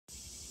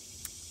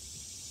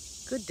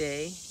Good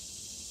day,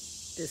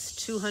 this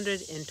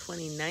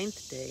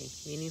 229th day,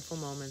 meaningful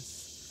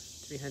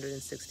moments,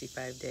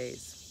 365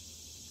 days.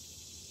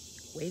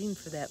 Waiting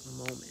for that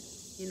moment.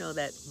 You know,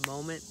 that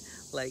moment,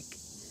 like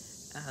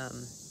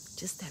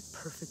just that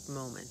perfect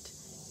moment.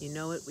 You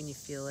know it when you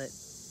feel it,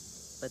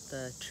 but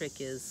the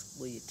trick is,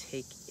 will you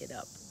take it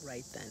up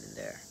right then and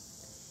there?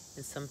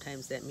 And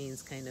sometimes that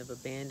means kind of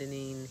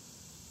abandoning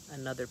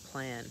another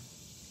plan.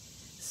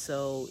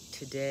 So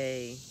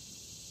today,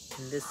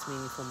 in this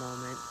meaningful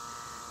moment,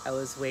 I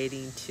was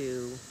waiting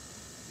to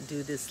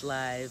do this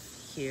live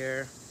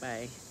here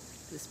by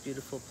this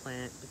beautiful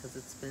plant because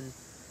it's been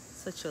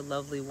such a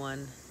lovely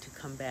one to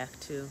come back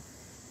to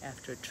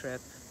after a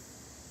trip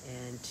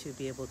and to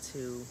be able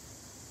to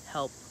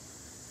help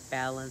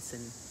balance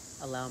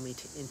and allow me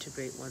to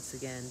integrate once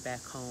again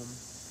back home.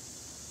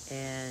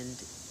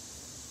 And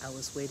I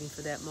was waiting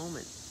for that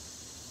moment.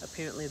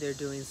 Apparently they're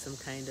doing some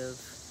kind of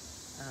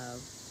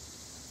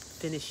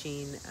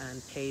finishing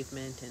on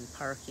pavement and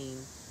parking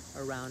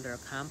around our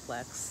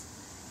complex,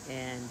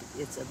 and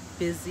it's a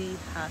busy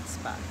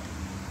hotspot.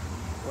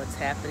 What's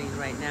happening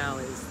right now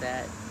is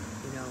that,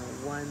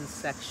 one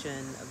section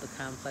of the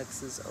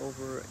complex is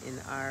over in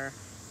our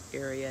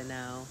area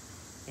now,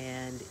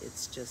 and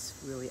it's just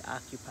really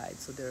occupied.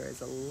 So there is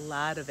a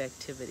lot of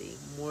activity,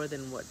 more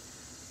than what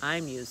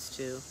I'm used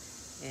to,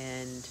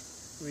 and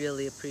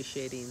really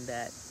appreciating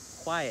that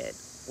quiet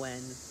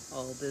when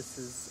all this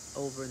is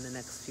over in the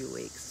next few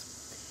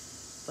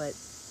weeks. But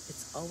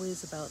it's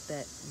always about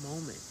that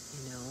moment,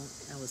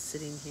 I was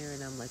sitting here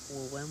and I'm like,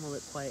 well, when will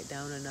it quiet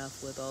down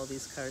enough with all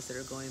these cars that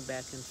are going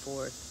back and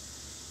forth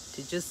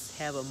to just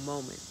have a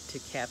moment to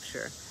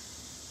capture?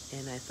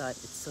 And I thought,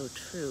 it's so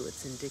true.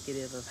 It's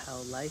indicative of how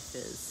life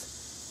is.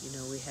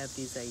 We have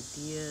these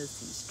ideas,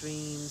 these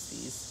dreams,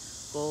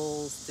 these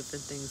goals,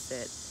 different things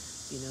that,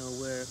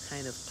 we're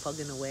kind of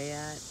plugging away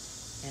at.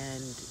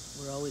 And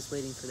we're always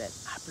waiting for that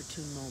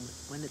opportune moment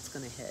when it's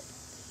going to hit.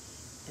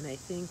 And I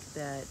think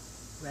that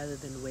rather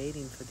than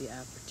waiting for the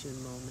opportune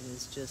moment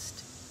is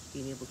just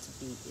being able to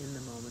be in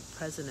the moment,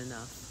 present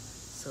enough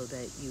so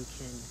that you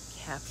can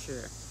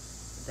capture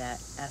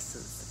that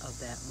essence of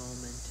that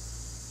moment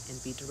and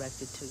be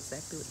directed to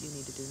exactly what you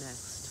need to do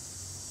next.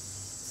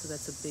 So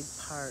that's a big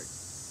part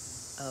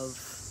of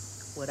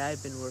what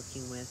I've been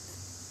working with,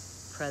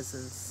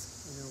 presence.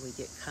 We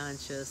get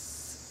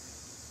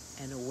conscious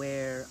and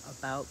aware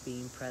about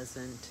being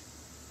present.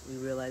 We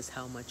realize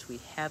how much we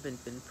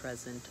haven't been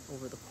present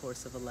over the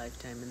course of a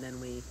lifetime, and then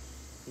we,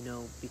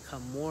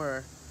 become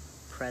more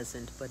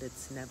present, but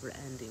it's never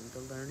ending.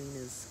 The learning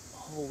is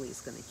always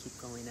going to keep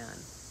going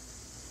on.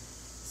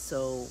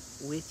 So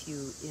with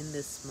you in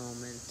this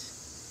moment,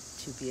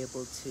 to be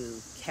able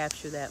to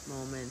capture that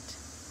moment,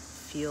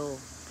 feel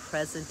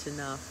present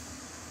enough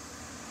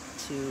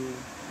to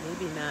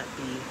maybe not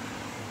be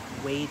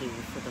waiting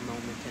for the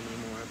moment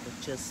anymore, but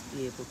just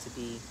be able to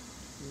be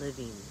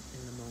living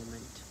in the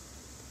moment.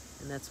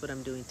 And that's what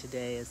I'm doing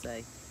today as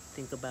I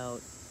think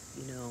about,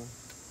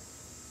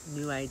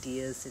 new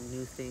ideas and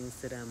new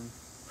things that I'm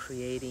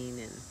creating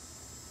and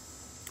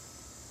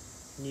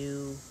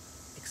new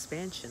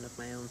expansion of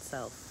my own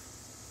self.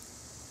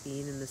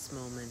 Being in this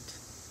moment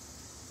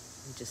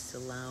and just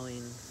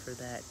allowing for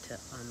that to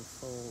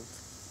unfold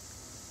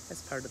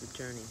as part of the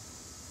journey.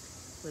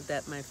 With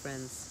that, my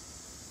friends,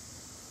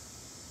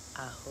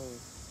 aho,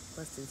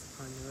 blessings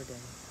upon your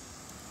day.